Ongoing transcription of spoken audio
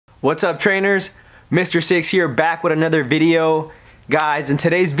What's up, trainers? Mr. Six here, back with another video. Guys, in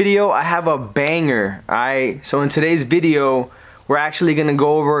today's video I have a banger. Alright, so in today's video we're actually gonna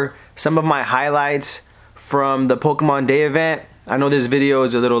go over some of my highlights from the Pokemon Day event. I know this video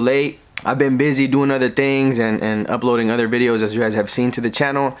is a little late. I've been busy doing other things and uploading other videos, as you guys have seen to the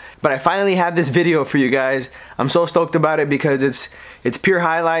channel, but I finally have this video for you guys. I'm so stoked about it because it's pure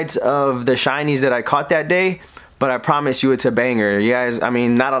highlights of the shinies that I caught that day. But I promise you it's a banger. You guys, I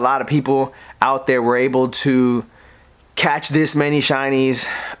mean, not a lot of people out there were able to catch this many shinies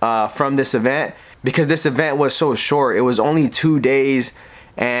from this event, because this event was so short. It was only 2 days,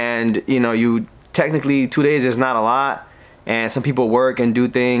 and you know, technically 2 days is not a lot, and some people work and do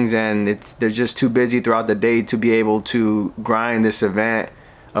things and they're just too busy throughout the day to be able to grind this event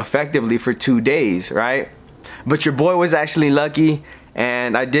effectively for 2 days, right? But your boy was actually lucky,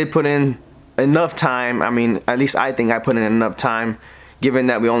 and I did put in enough time. I mean, at least I think I put in enough time, given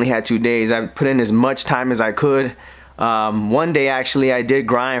that we only had 2 days. I put in as much time as I could. One day actually I did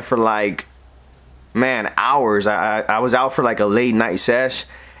grind for like, man, hours. I was out for like a late night sesh,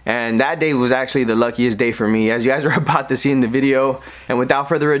 and that day was actually the luckiest day for me, as you guys are about to see in the video. And without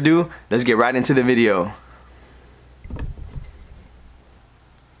further ado, let's get right into the video.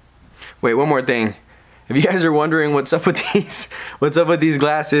 Wait, one more thing. If you guys are wondering what's up with these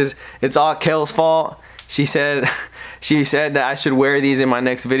glasses, it's all Kel's fault. She said that I should wear these in my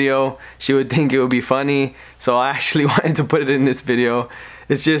next video. She would think it would be funny, so I actually wanted to put it in this video.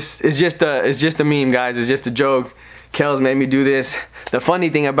 It's just a meme, guys. It's just a joke. Kel's made me do this. The funny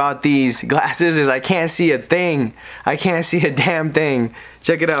thing about these glasses is I can't see a thing. I can't see a damn thing.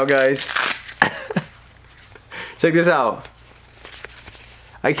 Check it out, guys. Check this out.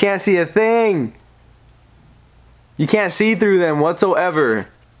 I can't see a thing. You can't see through them whatsoever.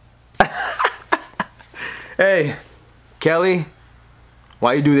 Hey, Kelly,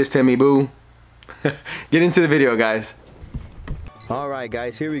 why you do this to me, boo? Get into the video, guys. Alright,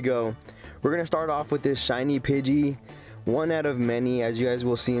 guys, here we go. We're gonna start off with this shiny Pidgey. One out of many, as you guys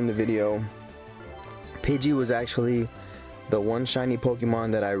will see in the video. Pidgey was actually the one shiny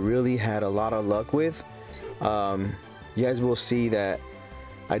Pokemon that I really had a lot of luck with. You guys will see that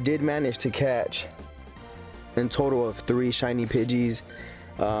I did manage to catch in total of 3 shiny Pidgeys.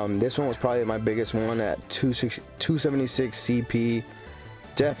 This one was probably my biggest one at 276 CP.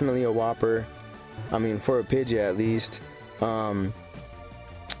 Definitely a whopper. I mean, for a Pidgey at least.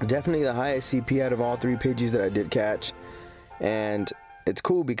 Definitely the highest CP out of all 3 Pidgeys that I did catch. And it's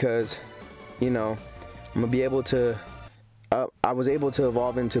cool because, you know, I'm gonna be able to I was able to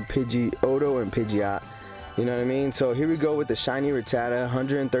evolve into Pidgeotto and Pidgeot. You know what I mean? So here we go with the shiny Rattata,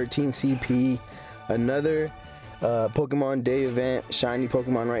 113 CP. Another Pokemon Day event shiny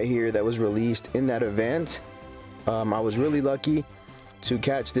Pokemon right here that was released in that event. I was really lucky to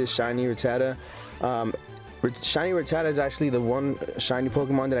catch this shiny Rattata. Shiny Rattata is actually the one shiny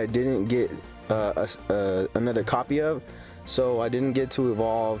Pokemon that I didn't get another copy of, so I didn't get to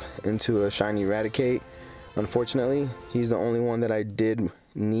evolve into a shiny Eradicate. Unfortunately, he's the only one that I did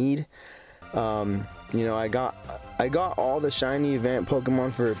need. You know, I got all the shiny event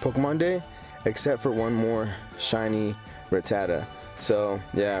Pokemon for Pokemon Day, except for one more shiny Rattata. So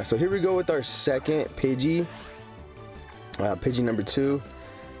yeah, so here we go with our second Pidgey, Pidgey number 2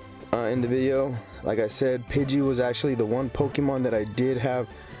 in the video. Like I said, Pidgey was actually the one Pokemon that I did have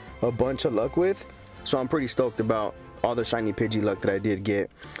a bunch of luck with, so I'm pretty stoked about all the shiny Pidgey luck that I did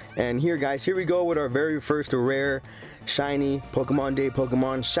get. And here, guys, here we go with our very first rare shiny Pokemon Day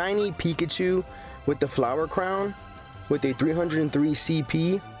Pokemon, shiny Pikachu with the flower crown with a 303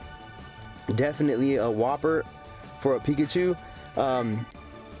 CP. Definitely a whopper for a Pikachu.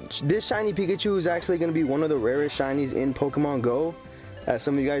 This shiny Pikachu is actually going to be one of the rarest shinies in Pokemon Go, as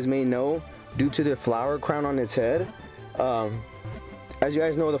some of you guys may know, due to the flower crown on its head. As you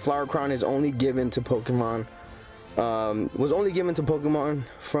guys know, the flower crown is only given to Pokemon, was only given to Pokemon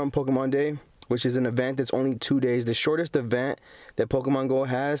from Pokemon Day, which is an event that's only 2 days, the shortest event that Pokemon Go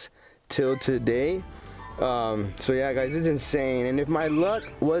has till today. So yeah, guys, it's insane. And if my luck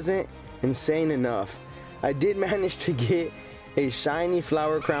wasn't insane enough, I did manage to get a shiny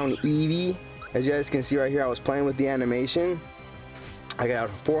flower crown Eevee. As you guys can see right here, I was playing with the animation. I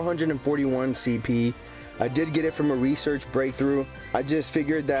got 441 CP. I did get it from a research breakthrough. I just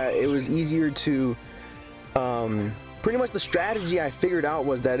figured that it was easier to pretty much the strategy I figured out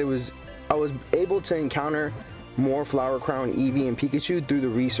was that I was able to encounter more flower crown Eevee and Pikachu through the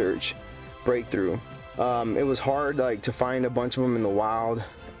research breakthrough. It was hard, like, to find a bunch of them in the wild.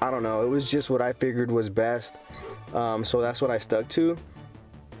 I don't know, it was just what I figured was best, so that's what I stuck to.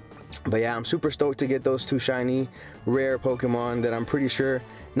 But yeah, I'm super stoked to get those 2 shiny rare Pokemon that I'm pretty sure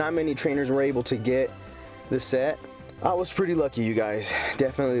not many trainers were able to get the set. I was pretty lucky, you guys,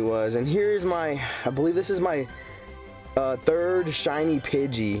 definitely was. And here's my, I believe this is my third shiny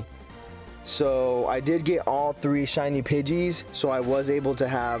Pidgey. So I did get all 3 shiny Pidgeys, so I was able to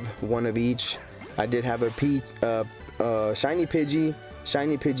have one of each. I did have a shiny Pidgey,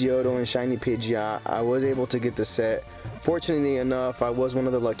 shiny Pidgeotto, and shiny Pidgeot. I was able to get the set. Fortunately enough, I was one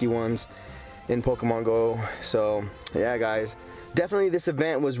of the lucky ones in Pokemon Go. So yeah, guys, definitely this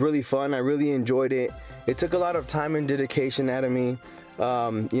event was really fun. I really enjoyed it. It took a lot of time and dedication out of me.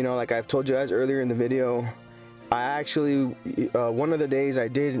 You know, like I've told you guys earlier in the video, I actually one of the days I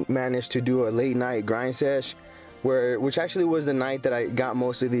did manage to do a late night grind sesh, which actually was the night that I got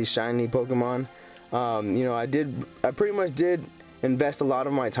most of these shiny Pokemon. You know, I pretty much did invest a lot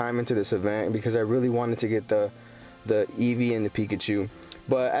of my time into this event because I really wanted to get the Eevee and the Pikachu.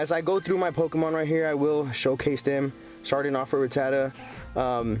 But as I go through my Pokemon right here, I will showcase them, starting off with Rattata.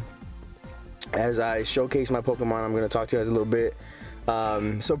 As I showcase my Pokemon, I'm going to talk to you guys a little bit.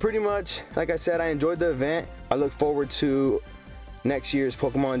 So pretty much, like I said, I enjoyed the event. I look forward to next year's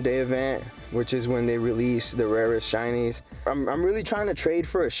Pokemon Day event, which is when they release the rarest shinies. I'm really trying to trade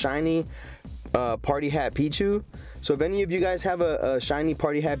for a shiny Party Hat Pichu. So if any of you guys have a shiny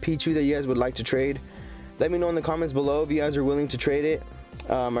Party Hat Pichu that you guys would like to trade, let me know in the comments below if you guys are willing to trade it.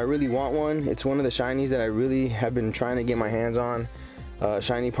 I really want one. It's one of the shinies that I really have been trying to get my hands on.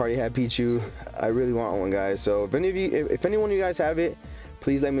 Shiny Party Hat Pichu. I really want one, guys. So if anyone of you guys have it,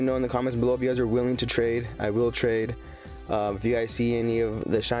 please let me know in the comments below if you guys are willing to trade. I will trade. If you guys see any of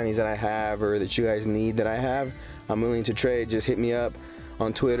the shinies that I have or that you guys need that I have, I'm willing to trade. Just hit me up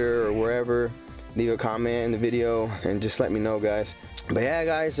on Twitter or wherever. Leave a comment in the video and just let me know, guys. But yeah,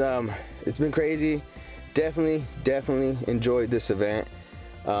 guys, it's been crazy. Definitely enjoyed this event.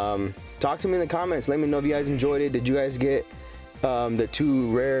 Talk to me in the comments. Let me know if you guys enjoyed it. Did you guys get the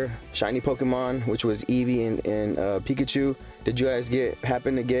 2 rare shiny Pokemon, which was Eevee and Pikachu? Did you guys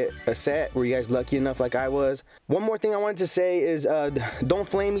happen to get a set? Were you guys lucky enough like I was? One more thing I wanted to say is don't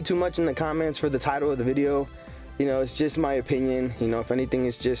flame me too much in the comments for the title of the video. You know, it's just my opinion. You know, if anything,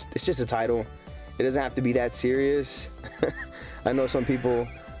 it's just a title. It doesn't have to be that serious. I know some people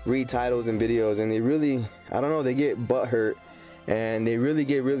read titles and videos and they really, I don't know, they get butthurt and they really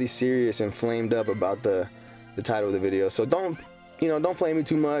get really serious and flamed up about the title of the video. So don't flame me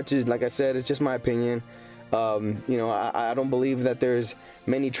too much. Like I said, it's just my opinion. You know, I don't believe that there's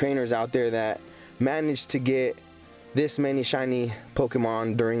many trainers out there that manage to get this many shiny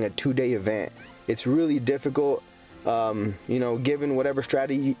Pokemon during a 2-day event. It's really difficult. You know, given whatever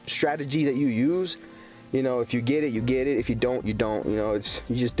strategy that you use. You know, if you get it, you get it. If you don't, you don't. You know,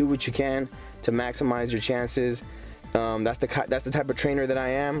 you just do what you can to maximize your chances. That's the type of trainer that I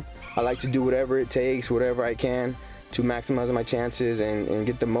am. I like to do whatever it takes, whatever I can, to maximize my chances and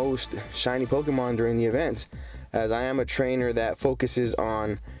get the most shiny Pokemon during the events, as I am a trainer that focuses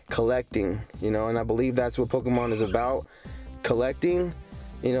on collecting, you know, and I believe that's what Pokemon is about, collecting.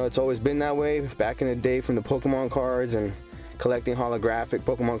 You know, it's always been that way back in the day, from the Pokemon cards and collecting holographic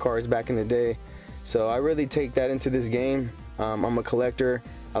Pokemon cards back in the day. So I really take that into this game. I'm a collector.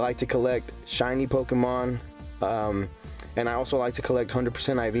 I like to collect shiny Pokemon, and I also like to collect 100%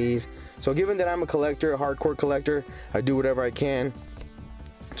 IVs. So given that I'm a collector, a hardcore collector, I do whatever I can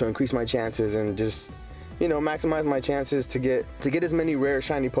to increase my chances and just, you know, maximize my chances to get as many rare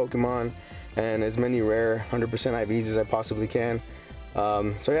shiny Pokemon and as many rare 100% IVs as I possibly can.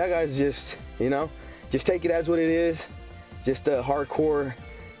 So yeah, guys, just, you know, just take it as what it is. Just a hardcore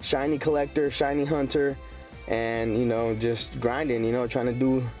shiny collector, shiny hunter, and, you know, just grinding, you know, trying to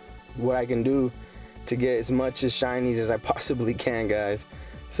do what I can do to get as much as shinies as I possibly can, guys.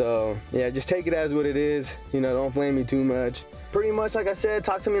 So yeah, just take it as what it is. You know, don't blame me too much. Pretty much, like I said,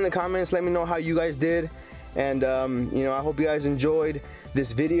 talk to me in the comments. Let me know how you guys did, and you know, I hope you guys enjoyed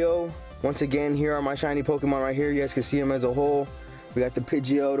this video. Once again, here are my shiny Pokemon right here. You guys can see them as a whole. We got the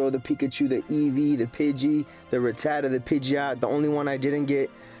Pidgeotto, the Pikachu, the Eevee, the Pidgey, the Rattata, the Pidgeot. The only one I didn't get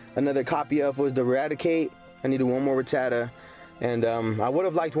another copy of was the Eradicate. I needed one more Rattata. And I would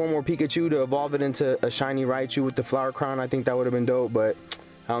have liked one more Pikachu to evolve it into a shiny Raichu with the flower crown. I think that would have been dope, but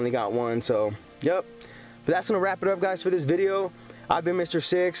I only got one, so yep. But that's gonna wrap it up, guys, for this video. I've been Mr.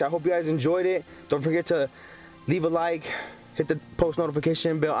 Six. I hope you guys enjoyed it. Don't forget to leave a like, hit the post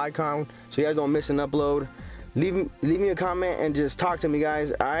notification bell icon so you guys don't miss an upload. Leave me a comment and just talk to me,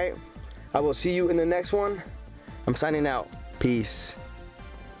 guys. All right, I will see you in the next one. I'm signing out. Peace.